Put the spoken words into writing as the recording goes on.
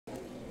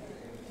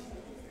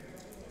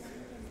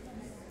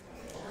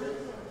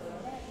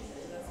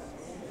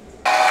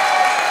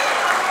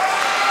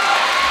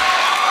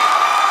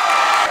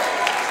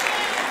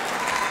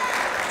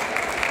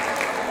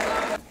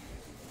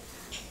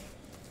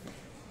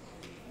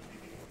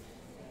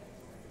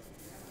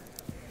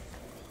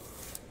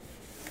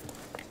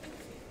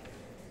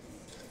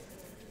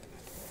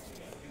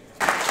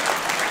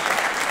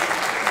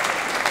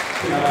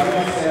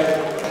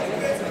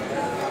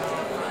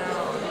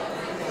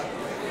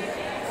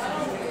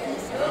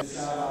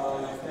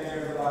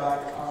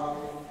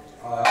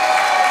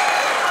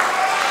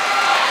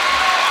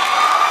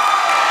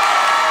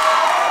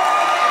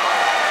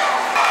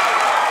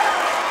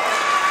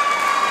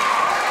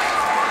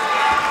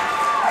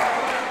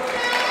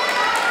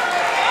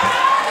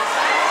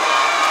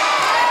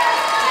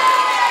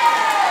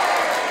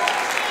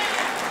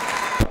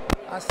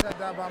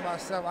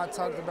myself, I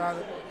talked about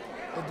it,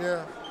 and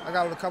then I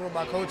got with a couple of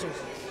my coaches,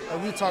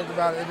 and we talked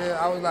about it, and then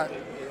I was like,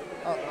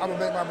 I'm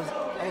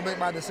gonna make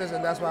my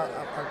decision. That's why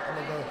I'm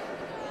gonna go.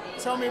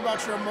 Tell me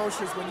about your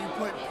emotions when you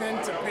put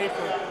pen to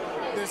paper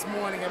this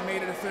morning and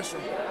made it official.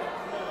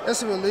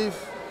 It's a relief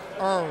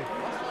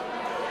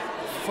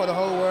for the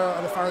whole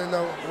world to finally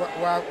know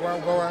where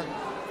I'm going.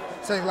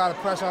 Take a lot of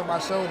pressure off my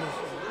shoulders.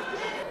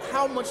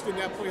 How much did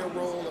that play a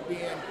role of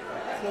being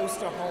close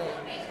to home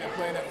and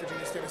playing at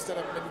Virginia State instead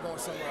of maybe going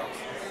somewhere else?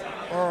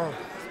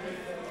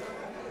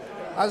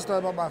 I just thought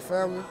about my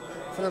family,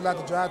 for them not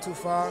to drive too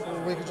far.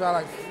 We can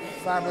drive like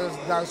 5 minutes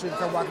down the street to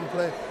come watch me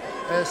play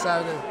every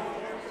Saturday.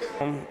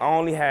 I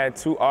only had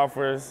 2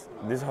 offers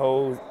this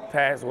whole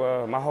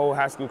my whole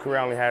high school career.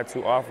 I only had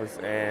 2 offers,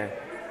 and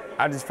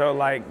I just felt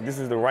like this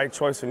was the right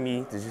choice for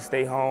me to just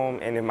stay home,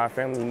 and if my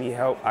family need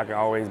help, I can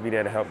always be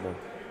there to help them.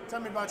 Tell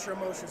me about your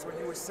emotions when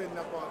you were sitting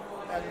up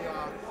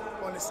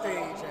on the stage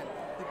and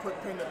you put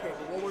pen to paper.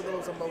 What were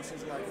those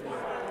emotions like for you?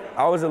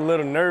 I was a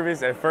little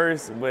nervous at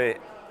first, but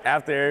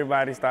after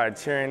everybody started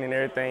cheering and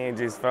everything, it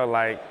just felt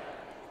like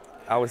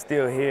I was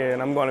still here,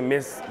 and I'm going to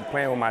miss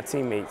playing with my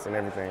teammates and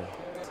everything.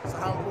 So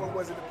how important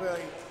was it to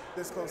play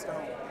this close to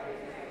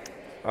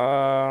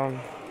home?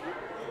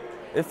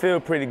 It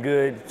feels pretty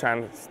good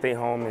trying to stay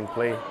home and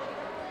play.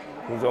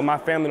 So my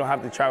family don't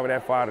have to travel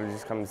that far to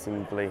just come to see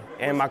me play.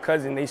 And my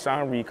cousin,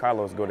 Zy'Shawn,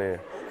 Carlos, go there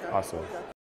also.